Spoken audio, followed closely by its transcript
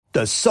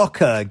The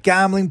Soccer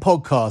Gambling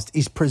Podcast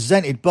is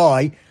presented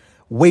by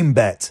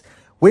WynnBET.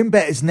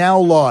 WynnBET is now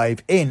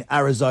live in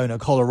Arizona,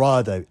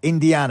 Colorado,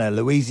 Indiana,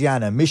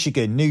 Louisiana,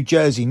 Michigan, New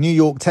Jersey, New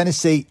York,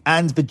 Tennessee,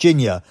 and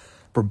Virginia.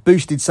 From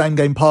boosted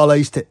same-game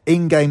parlays to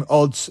in-game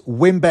odds,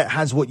 WynnBET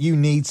has what you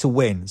need to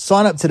win.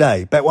 Sign up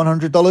today. Bet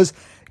 $100,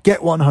 get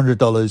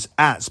 $100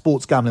 at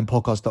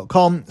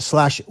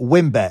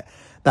sportsgamblingpodcast.com/WynnBET.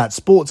 That's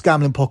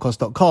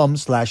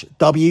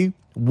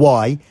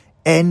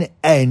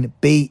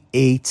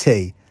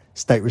sportsgamblingpodcast.com/WYNNBET.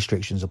 State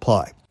restrictions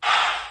apply.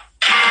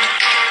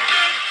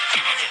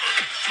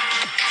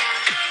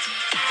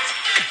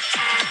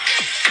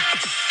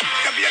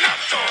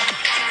 Campionato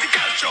di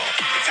calcio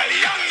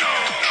italiano.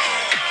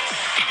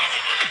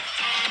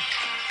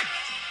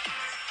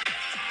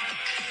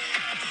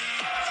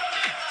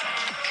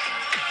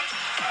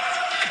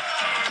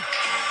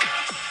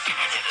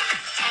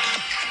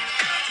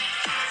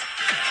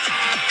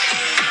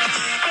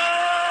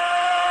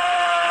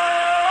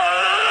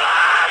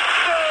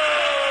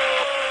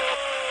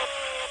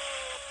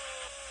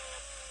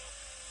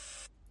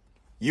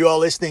 You are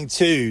listening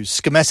to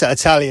Scommessa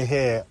Italia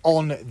here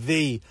on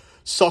the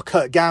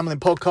Soccer Gambling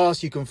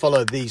Podcast. You can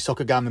follow the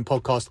Soccer Gambling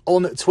Podcast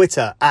on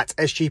Twitter at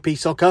SGP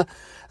Soccer.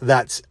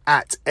 That's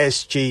at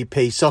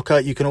SGP Soccer.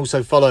 You can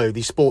also follow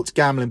the Sports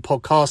Gambling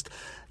Podcast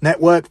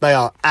Network. They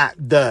are at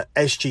the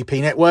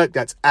SGP Network.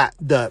 That's at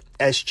the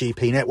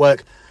SGP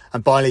Network.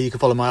 And finally, you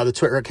can follow my other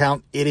Twitter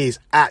account. It is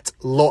at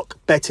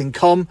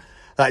LockBettingCom.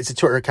 That is a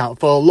Twitter account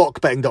for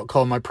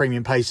lockbetting.com, my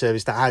premium pay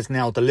service that has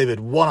now delivered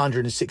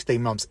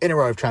 116 months in a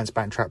row of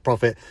transparent track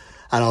profit.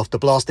 And after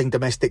blasting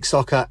domestic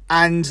soccer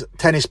and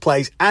tennis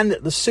plays and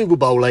the Super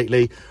Bowl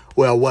lately,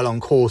 we are well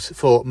on course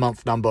for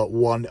month number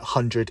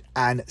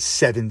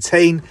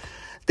 117.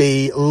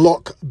 The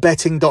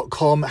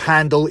lockbetting.com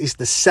handle is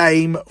the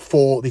same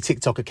for the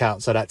TikTok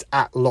account. So that's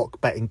at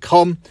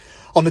lockbetting.com.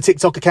 On the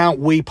TikTok account,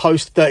 we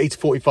post 30 to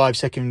 45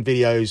 second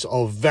videos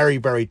of very,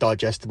 very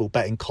digestible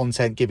betting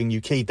content, giving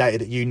you key data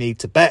that you need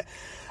to bet.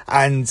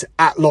 And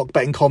at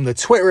lockbetting.com, the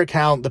Twitter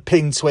account, the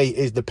pinned tweet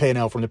is the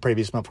P&L from the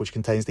previous month, which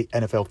contains the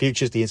NFL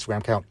futures. The Instagram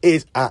account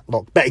is at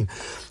lockbetting.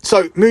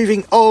 So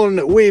moving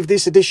on with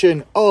this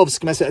edition of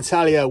Scommessa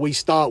Italia, we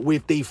start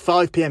with the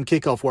 5 p.m.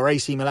 kickoff where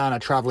AC Milan are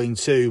travelling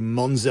to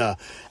Monza.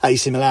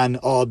 AC Milan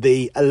are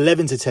the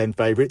 11 to 10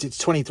 favourites. It's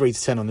 23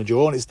 to 10 on the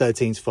draw and it's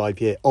 13 to 5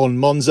 here on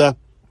Monza.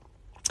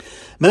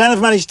 Milan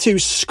have managed to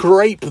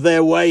scrape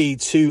their way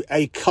to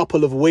a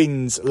couple of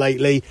wins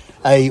lately.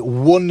 A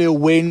 1-0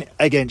 win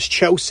against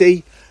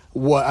Chelsea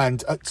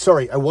and a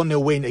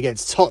 1-0 win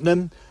against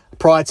Tottenham.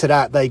 Prior to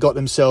that, they got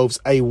themselves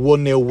a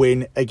 1-0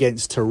 win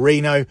against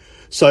Torino.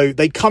 So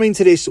they come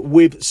into this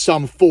with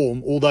some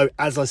form, although,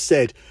 as I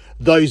said,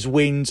 those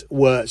wins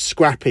were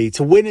scrappy.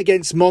 To win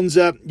against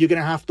Monza, you're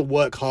going to have to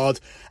work hard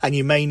and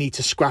you may need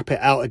to scrap it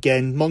out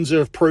again. Monza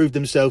have proved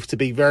themselves to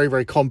be very,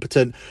 very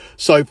competent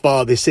so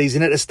far this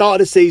season. At the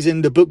start of the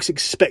season, the books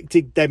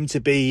expected them to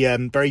be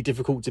very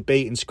difficult to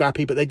beat and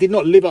scrappy, but they did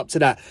not live up to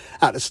that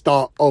at the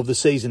start of the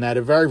season. They had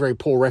a very, very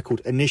poor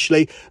record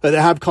initially, but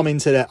they have come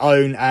into their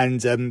own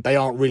and they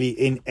aren't really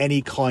in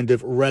any kind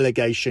of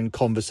relegation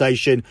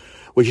conversation,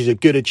 which is a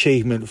good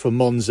achievement for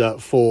Monza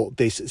for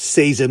this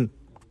season.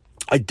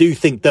 I do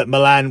think that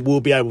Milan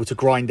will be able to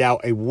grind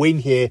out a win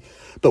here.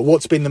 But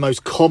what's been the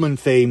most common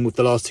theme with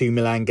the last two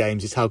Milan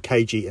games is how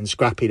cagey and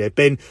scrappy they've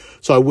been.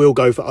 So I will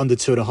go for under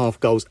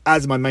 2.5 goals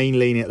as my main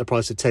leaning at the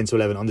price of 10 to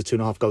 11. Under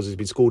 2.5 goals has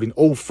been scored in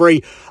all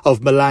three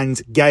of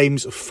Milan's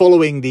games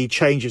following the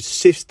change of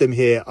system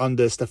here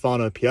under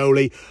Stefano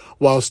Pioli.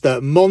 Whilst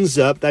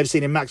Monza, they've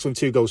seen a maximum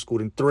 2 goals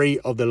scored in 3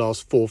 of the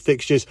last 4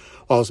 fixtures.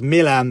 Whilst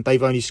Milan,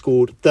 they've only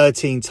scored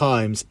 13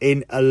 times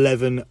in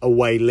 11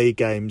 away league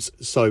games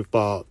so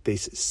far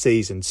this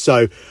season.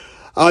 So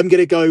I'm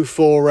going to go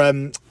for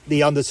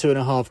the under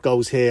 2.5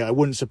 goals here. It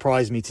wouldn't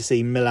surprise me to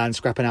see Milan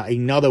scrapping out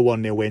another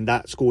 1-0 win.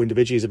 That score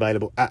individually is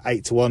available at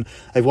 8 to 1.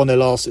 They've won their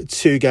last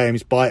 2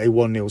 games by a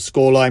 1-0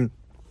 scoreline.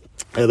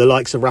 The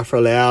likes of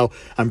Rafael Leao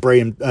and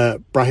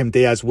Brahim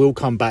Diaz will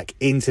come back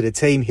into the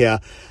team here.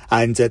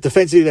 And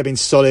defensively, they've been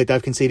solid.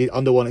 They've conceded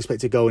under 1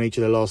 expected goal in each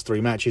of their last 3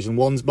 matches. And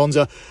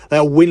Monza, they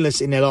are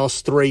winless in their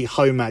last 3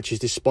 home matches,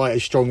 despite a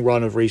strong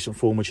run of recent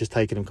form, which has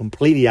taken them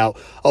completely out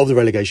of the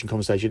relegation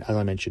conversation, as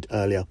I mentioned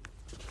earlier.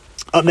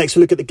 Up next,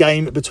 we look at the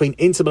game between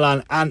Inter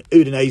Milan and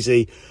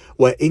Udinese,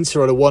 where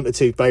Inter are the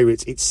 1-2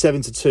 favourites. It's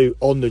 7-2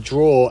 on the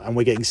draw, and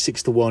we're getting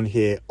 6-1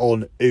 here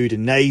on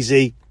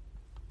Udinese.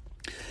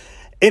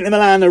 Inter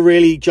Milan are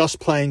really just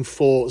playing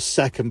for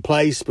second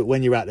place, but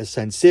when you're at the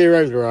San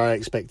Siro, there are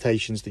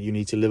expectations that you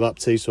need to live up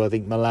to. So I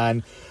think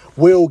Milan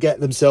will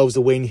get themselves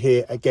a win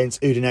here against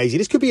Udinese.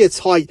 This could be a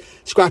tight,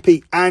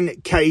 scrappy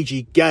and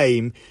cagey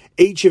game.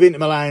 Each of Inter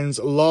Milan's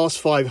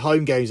last 5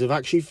 home games have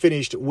actually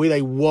finished with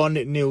a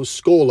 1-0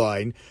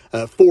 scoreline,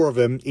 4 of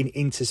them in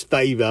Inter's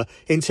favour.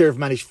 Inter have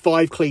managed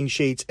 5 clean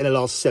sheets in the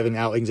last 7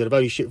 outings and have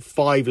only shipped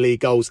 5 league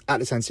goals at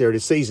the San Siro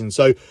this season.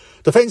 So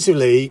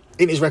defensively,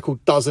 Inter's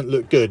record doesn't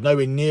look good,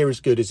 nowhere near as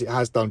good as it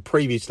has done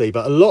previously.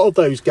 But a lot of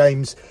those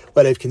games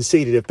where they've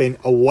conceded have been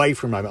away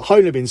from home. At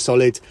home, they've been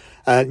solid.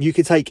 You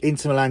could take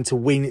Inter Milan to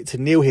win to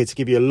nil here to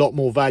give you a lot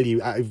more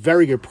value at a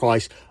very good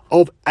price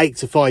of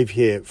 8-5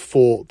 here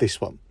for this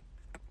one.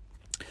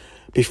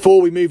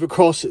 Before we move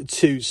across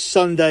to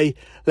Sunday,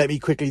 let me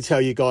quickly tell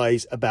you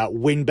guys about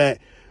WynnBET.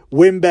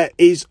 WynnBET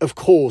is, of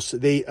course,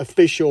 the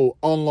official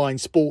online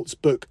sports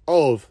book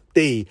of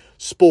the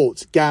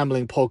Sports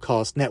Gambling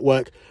Podcast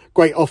Network.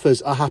 Great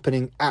offers are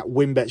happening at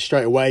WynnBET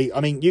straight away. I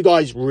mean, you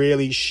guys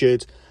really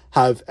should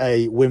have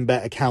a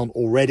WynnBET account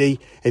already.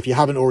 If you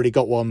haven't already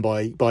got one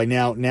by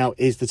now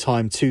is the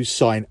time to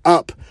sign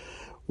up.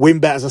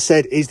 WynnBET, as I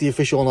said, is the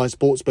official online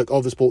sportsbook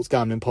of the Sports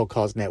Gambling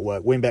Podcast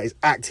Network. WynnBET is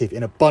active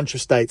in a bunch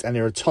of states, and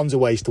there are tons of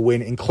ways to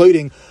win,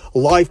 including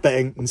live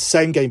betting and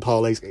same-game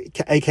parlays,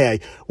 aka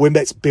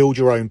WynnBET's Build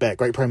Your Own Bet.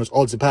 Great promos,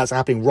 odds, and payouts are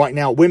happening right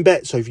now at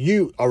WynnBET. So if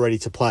you are ready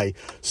to play,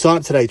 sign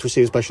up today to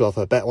receive a special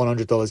offer. Bet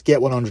 $100, get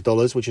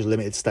 $100, which is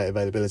limited state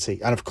availability.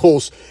 And of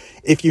course,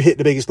 if you hit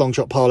the biggest long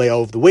shot parlay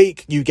of the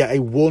week, you get a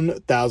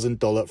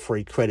 $1,000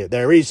 free credit.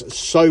 There is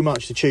so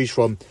much to choose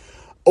from.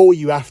 All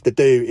you have to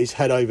do is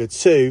head over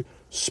to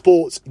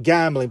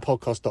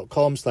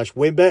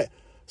sportsgamblingpodcast.com/WynnBET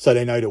so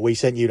they know that we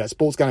sent you. That's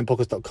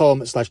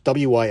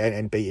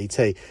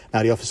sportsgamblingpodcast.com/WYNNBET.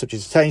 Now, the offer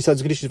subject to change.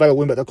 Terms and conditions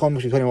available at WynnBET.com.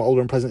 If you're 21 or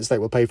older and present in state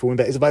will pay for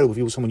WynnBET is available. If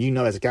you're someone you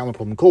know has a gambling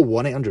problem, call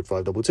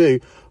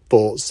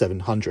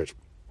 1-800-522-4700.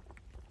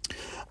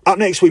 Up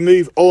next, we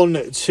move on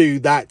to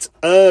that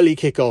early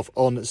kickoff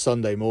on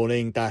Sunday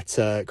morning, that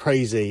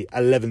crazy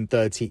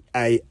 11:30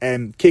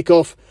 a.m.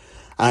 kickoff.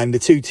 And the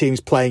two teams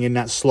playing in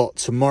that slot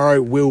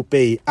tomorrow will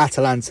be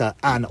Atalanta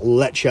and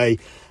Lecce.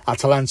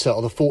 Atalanta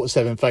are the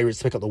 4-7 favourites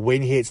to pick up the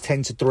win here. It's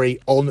 10-3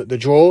 on the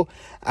draw,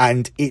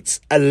 and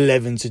it's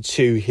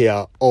 11-2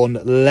 here on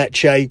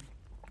Lecce.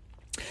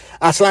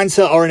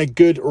 Atalanta are in a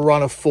good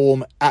run of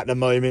form at the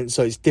moment,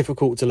 so it's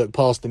difficult to look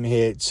past them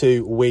here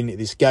to win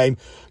this game.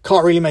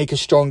 Can't really make a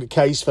strong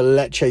case for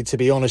Lecce, to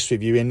be honest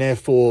with you, and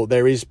therefore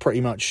there is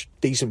pretty much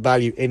decent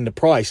value in the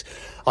price.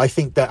 I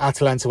think that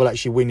Atalanta will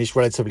actually win this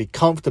relatively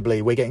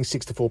comfortably. We're getting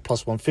 6-4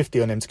 plus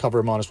 150 on them to cover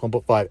a minus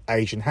 1.5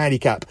 Asian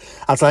handicap.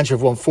 Atalanta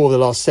have won 4 of the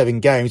last 7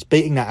 games,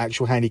 beating that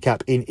actual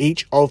handicap in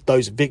each of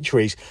those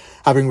victories,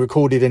 having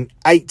recorded an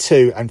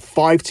 8-2 and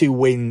 5-2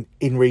 win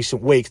in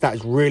recent weeks. That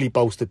has really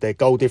bolstered their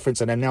goal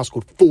difference, and they've now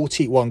scored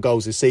 41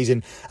 goals this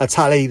season, a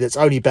tally that's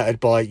only bettered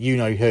by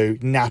you-know-who,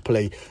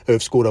 Napoli, who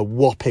have scored a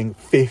whopping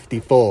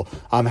 54.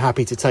 I'm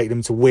happy to take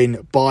them to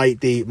win by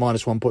the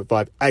minus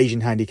 1.5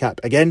 Asian handicap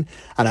again,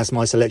 and that's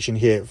my selection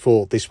here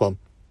for this one.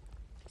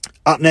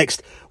 Up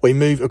next, we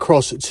move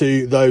across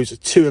to those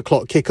 2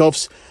 o'clock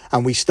kickoffs,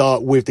 and we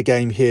start with the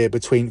game here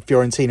between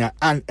Fiorentina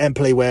and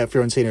Empoli, where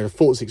Fiorentina are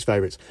 4-6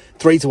 favourites,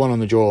 3-1 on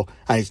the draw,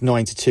 and it's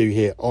 9-2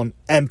 here on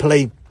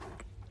Empoli.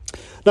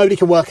 Nobody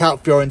can work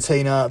out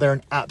Fiorentina. They're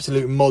an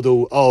absolute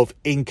model of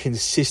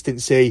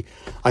inconsistency.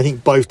 I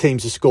think both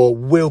teams to score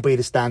will be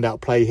the standout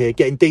play here,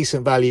 getting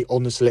decent value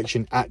on the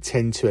selection at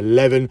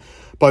 10-11.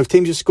 Both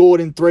teams have scored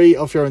in 3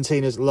 of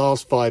Fiorentina's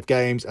last 5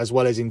 games, as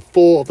well as in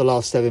 4 of the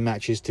last 7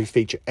 matches to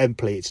feature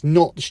Empoli. It's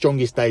not the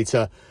strongest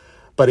data,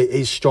 but it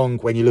is strong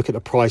when you look at the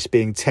price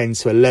being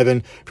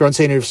 10-11.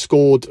 Fiorentina have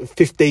scored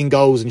 15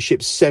 goals and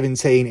shipped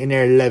 17 in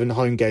their 11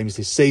 home games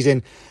this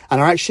season,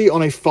 and are actually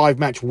on a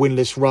 5-match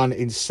winless run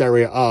in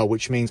Serie A,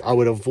 which means I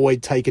would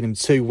avoid taking them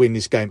to win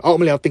this game.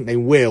 Ultimately, I think they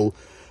will,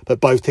 but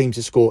both teams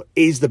to score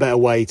is the better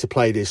way to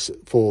play this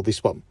for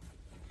this one.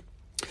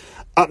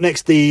 Up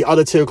next, the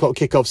other 2 o'clock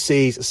kickoff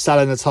sees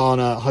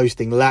Salernitana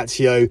hosting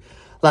Lazio.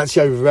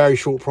 Lazio, very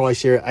short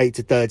price here at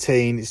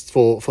 8-13. It's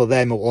for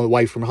them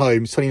away from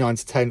home. It's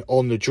 29-10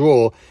 on the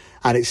draw,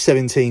 and it's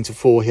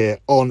 17-4 here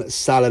on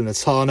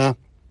Salernitana.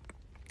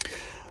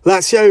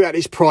 Lazio at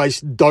this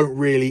price don't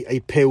really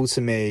appeal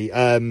to me,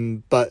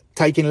 but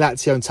taking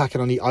Lazio and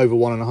tacking on the over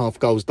 1.5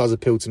 goals does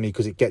appeal to me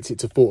because it gets it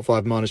to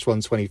 4-5 minus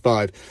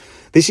 125.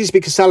 This is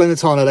because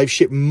Salernitana, they've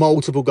shipped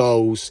multiple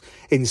goals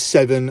in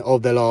 7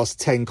 of their last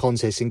 10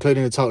 contests,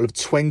 including a total of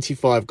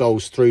 25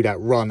 goals through that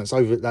run.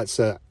 That's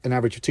an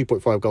average of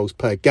 2.5 goals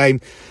per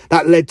game.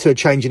 That led to a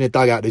change in the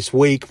dugout this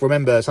week.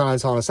 Remember,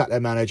 Salernitana sacked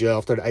their manager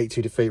after an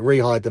 8-2 defeat,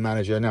 rehired the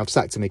manager, and now have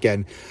sacked him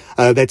again.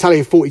 Their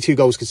tally of 42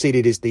 goals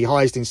conceded is the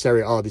highest in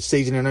Serie A this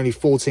season, and only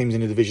 4 teams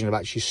in the division have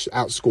actually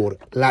outscored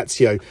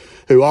Lazio,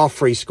 who are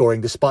free scoring,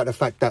 despite the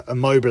fact that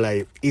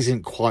Immobile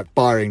isn't quite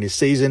firing this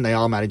season. They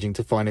are managing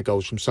to find the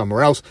goals from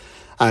somewhere else,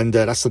 and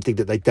that's something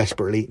that they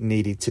desperately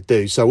needed to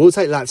do. So we'll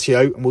take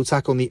Lazio and we'll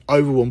tack on the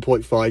over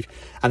 1.5,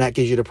 and that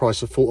gives you the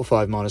price of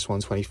 4-5 minus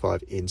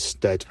 125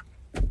 instead.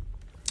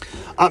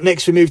 Up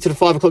next, we move to the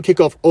 5 o'clock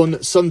kickoff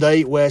on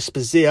Sunday, where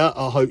Spezia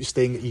are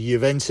hosting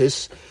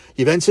Juventus.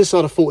 Juventus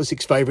are the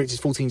 4-6 favourites.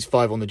 It's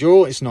 14-5 on the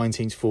draw. It's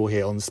 19-4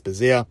 here on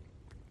Spezia.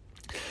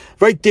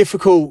 Very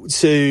difficult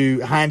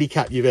to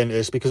handicap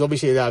Juventus because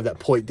obviously they have that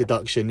point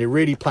deduction. They're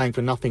really playing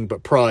for nothing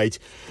but pride,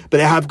 but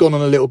they have gone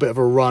on a little bit of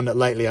a run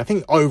lately. I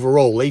think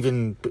overall,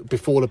 even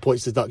before the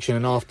points deduction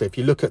and after, if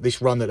you look at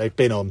this run that they've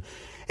been on,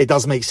 it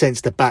does make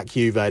sense to back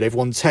Juve. They've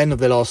won 10 of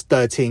their last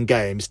 13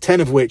 games, 10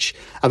 of which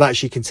have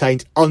actually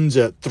contained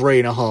under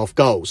 3.5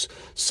 goals.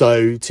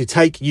 So to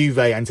take Juve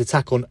and to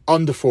tack on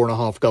under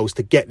 4.5 goals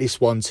to get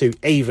this one to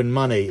even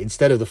money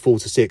instead of the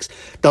 4-6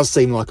 does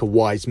seem like a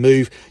wise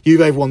move. Juve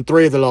have won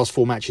 3 of the last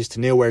 4 matches to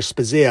nil, whereas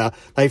Spezia,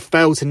 they've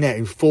failed to net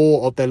in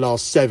 4 of their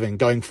last 7,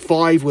 going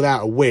 5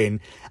 without a win.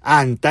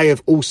 And they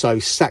have also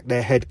sacked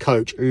their head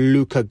coach,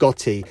 Luca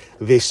Gotti,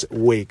 this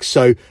week.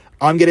 So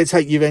I'm going to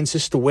take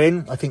Juventus to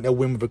win. I think they'll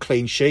win with a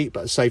clean sheet,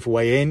 but a safer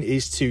way in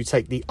is to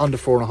take the under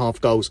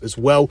 4.5 goals as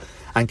well.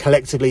 And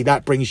collectively,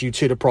 that brings you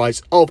to the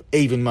price of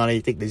even money. I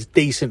think there's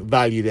decent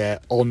value there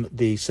on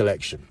the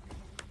selection.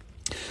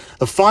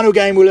 The final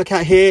game we'll look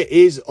at here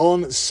is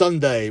on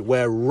Sunday,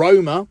 where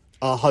Roma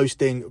are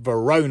hosting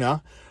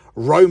Verona.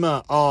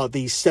 Roma are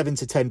the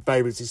 7-10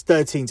 favourites. It's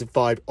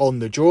 13-5 on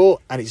the draw,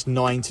 and it's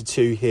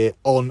 9-2 here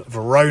on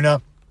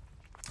Verona.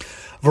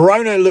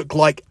 Verona look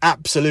like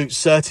absolute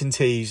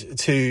certainties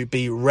to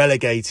be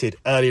relegated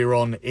earlier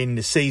on in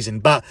the season,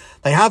 but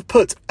they have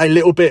put a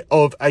little bit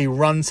of a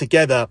run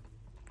together.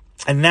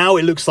 And now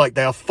it looks like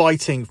they are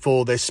fighting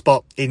for their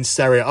spot in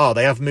Serie A.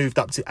 They have moved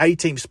up to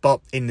 18th spot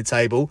in the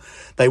table.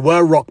 They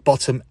were rock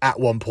bottom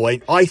at one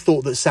point. I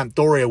thought that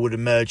Sampdoria would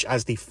emerge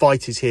as the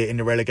fighters here in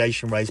the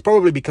relegation race,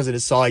 probably because of the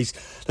size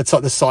of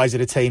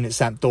the team that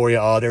Sampdoria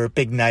are. They're a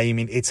big name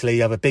in Italy,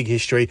 have a big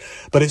history.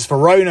 But it's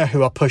Verona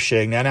who are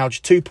pushing. They're now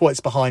just 2 points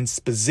behind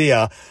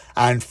Spezia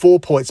and 4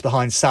 points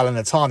behind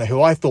Salernitana,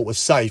 who I thought was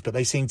safe, but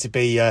they seem to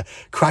be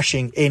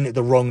crashing in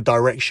the wrong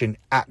direction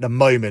at the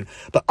moment.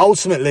 But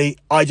ultimately,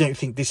 I don't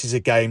think this is a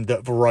game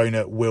that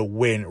Verona will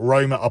win.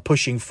 Roma are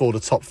pushing for the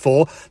top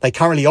 4. They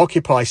currently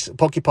occupy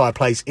a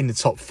place in the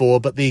top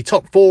 4, but the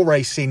top 4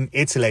 race in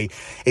Italy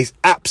is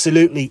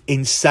absolutely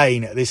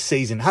insane this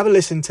season. Have a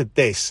listen to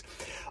this.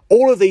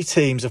 All of these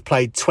teams have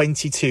played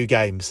 22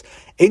 games.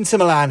 Inter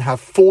Milan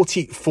have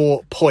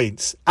 44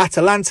 points.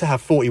 Atalanta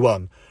have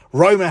 41.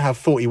 Roma have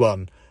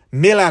 41,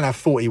 Milan have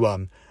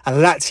 41, and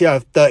Lazio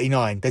have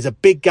 39. There's a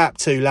big gap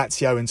to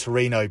Lazio and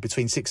Torino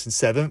between 6th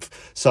and 7th,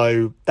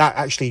 so that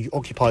actually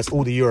occupies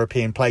all the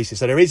European places.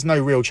 So there is no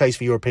real chase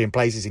for European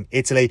places in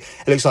Italy.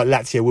 It looks like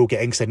Lazio will get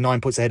in because they're 9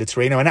 points ahead of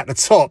Torino. And at the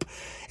top,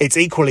 it's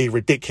equally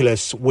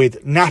ridiculous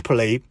with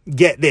Napoli,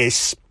 get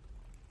this,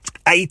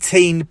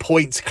 18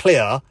 points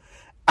clear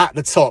at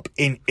the top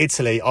in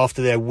Italy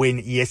after their win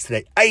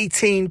yesterday.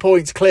 18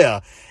 points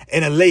clear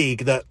in a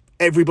league that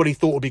everybody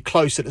thought would be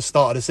close at the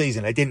start of the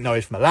season. They didn't know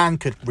if Milan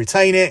could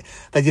retain it.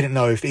 They didn't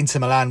know if Inter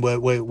Milan were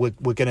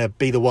going to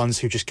be the ones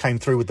who just came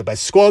through with the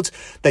best squad.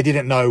 They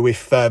didn't know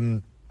if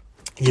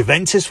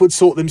Juventus would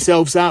sort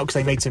themselves out because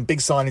they made some big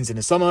signings in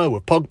the summer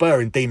with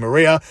Pogba and Di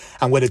Maria,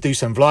 and whether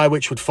Dusan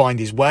Vlahovic would find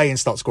his way and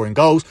start scoring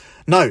goals.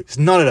 No, it's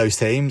none of those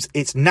teams.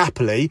 It's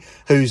Napoli,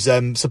 whose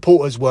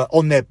supporters were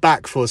on their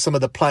back for some of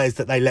the players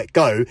that they let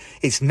go.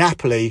 It's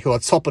Napoli, who are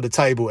top of the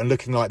table and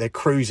looking like they're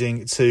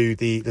cruising to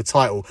the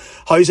title.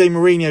 Jose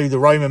Mourinho, the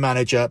Roma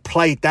manager,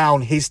 played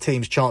down his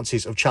team's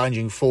chances of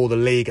challenging for the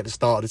league at the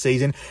start of the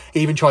season.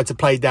 He even tried to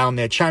play down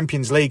their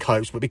Champions League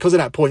hopes, but because of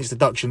that points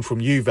deduction from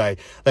Juve,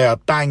 they are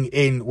bang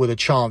in with a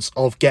chance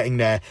of getting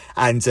there.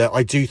 And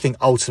I do think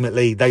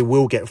ultimately they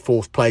will get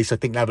 4th place. I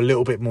think they have a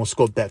little bit more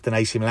squad depth than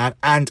AC Milan,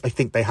 and I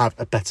think they have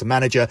a better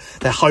manager.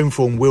 Their home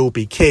form will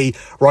be key.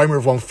 Roma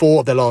have won 4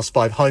 of their last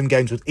 5 home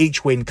games, with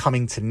each win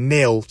coming to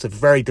nil. So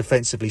very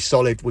defensively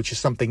solid, which is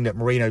something that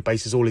Mourinho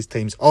bases all his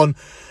teams on.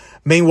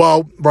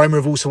 Meanwhile, Roma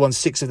have also won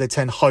 6 of their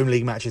 10 home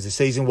league matches this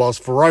season,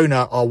 whilst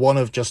Verona are one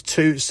of just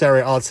 2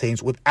 Serie A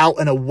teams without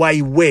an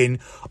away win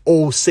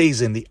all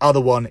season. The other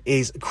one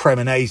is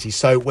Cremonese.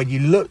 So when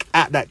you look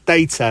at that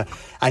data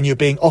and you're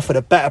being offered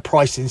a better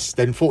price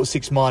than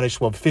 4-6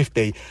 minus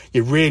 150,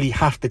 you really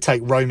have to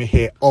take Roma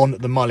here on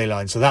the money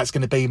line. So that's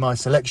going to be my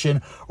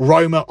selection.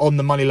 Roma on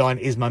the money line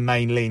is my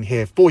main lean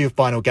here for your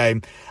final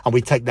game, and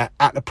we take that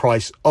at the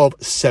price of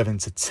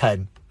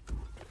 7-10.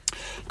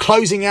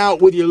 Closing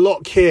out with your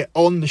lock here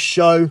on the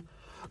show.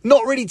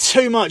 Not really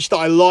too much that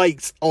I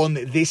liked on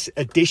this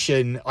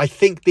edition. I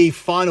think the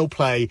final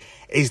play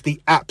is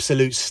the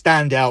absolute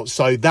standout,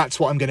 so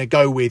that's what I'm going to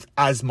go with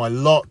as my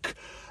lock.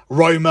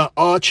 Roma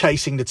are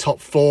chasing the top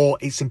 4.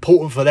 It's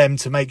important for them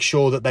to make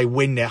sure that they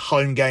win their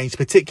home games,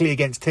 particularly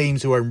against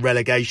teams who are in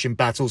relegation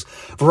battles.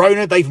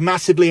 Verona, they've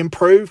massively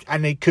improved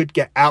and they could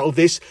get out of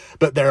this,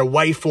 but their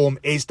away form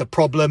is the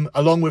problem.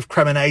 Along with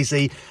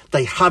Cremonese,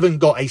 they haven't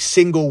got a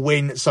single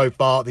win so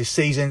far this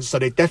season, so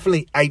they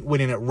definitely ain't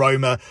winning at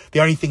Roma. The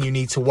only thing you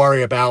need to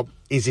worry about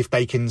is if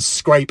they can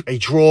scrape a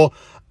draw.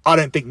 I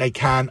don't think they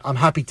can. I'm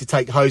happy to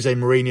take Jose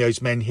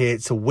Mourinho's men here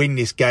to win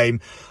this game.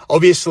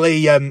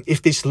 Obviously,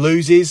 if this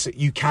loses,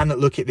 you can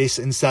look at this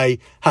and say,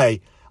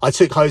 hey, I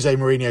took Jose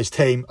Mourinho's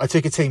team. I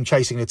took a team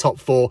chasing the top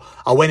 4.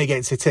 I went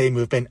against a team who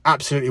have been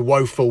absolutely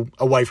woeful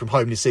away from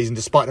home this season,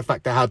 despite the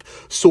fact they have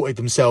sorted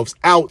themselves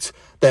out.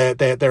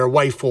 Their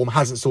away form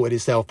hasn't sorted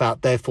itself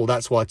out. Therefore,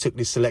 that's why I took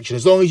this selection.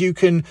 As long as you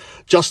can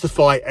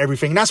justify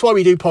everything. And that's why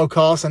we do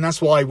podcasts. And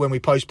that's why when we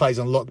post plays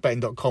on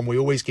lockbetting.com, we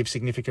always give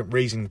significant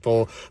reason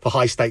for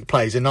high stake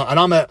plays. And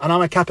I'm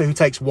a capper who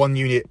takes 1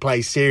 unit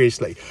plays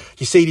seriously.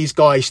 You see these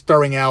guys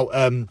throwing out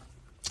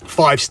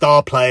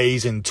 5-star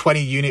plays and 20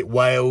 unit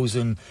whales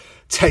and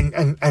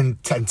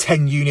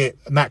 10 unit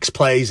max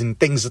plays and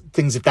things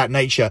of that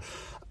nature.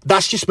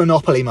 That's just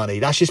monopoly money.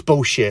 That's just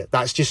bullshit.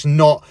 That's just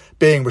not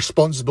being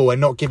responsible and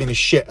not giving a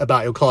shit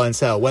about your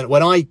clientele.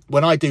 When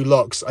I do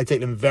locks, I take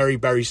them very,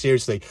 very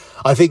seriously.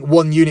 I think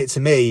 1 unit to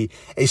me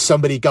is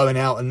somebody going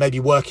out and maybe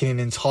working an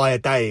entire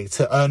day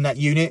to earn that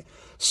unit.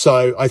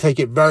 So I take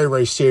it very,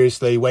 very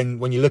seriously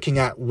when you're looking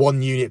at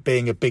 1 unit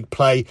being a big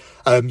play.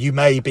 You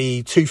may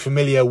be too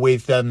familiar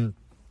with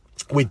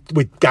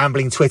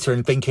gambling Twitter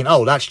and thinking,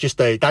 oh, that's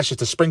just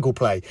a sprinkle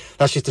play.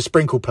 That's just a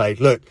sprinkle play.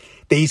 Look,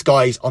 these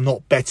guys are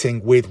not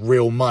betting with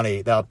real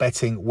money. They are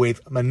betting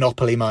with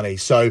monopoly money.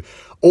 So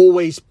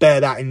always bear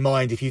that in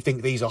mind. If you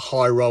think these are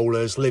high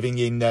rollers living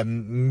in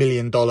 $1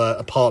 million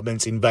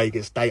apartments in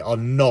Vegas, they are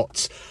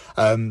not.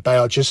 They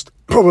are just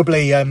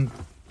probably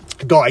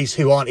guys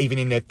who aren't even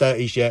in their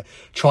 30s yet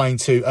trying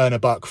to earn a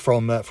buck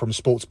from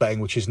sports betting,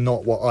 which is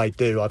not what I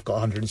do. I've got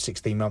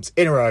 116 months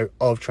in a row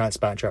of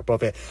transparent track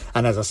profit,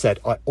 and as I said,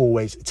 I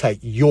always take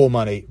your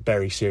money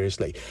very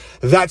seriously.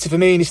 That's it for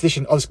me in this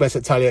edition of Sports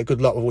Bet Italia. Good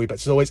luck with all your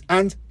bets as always,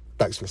 and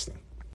thanks for listening.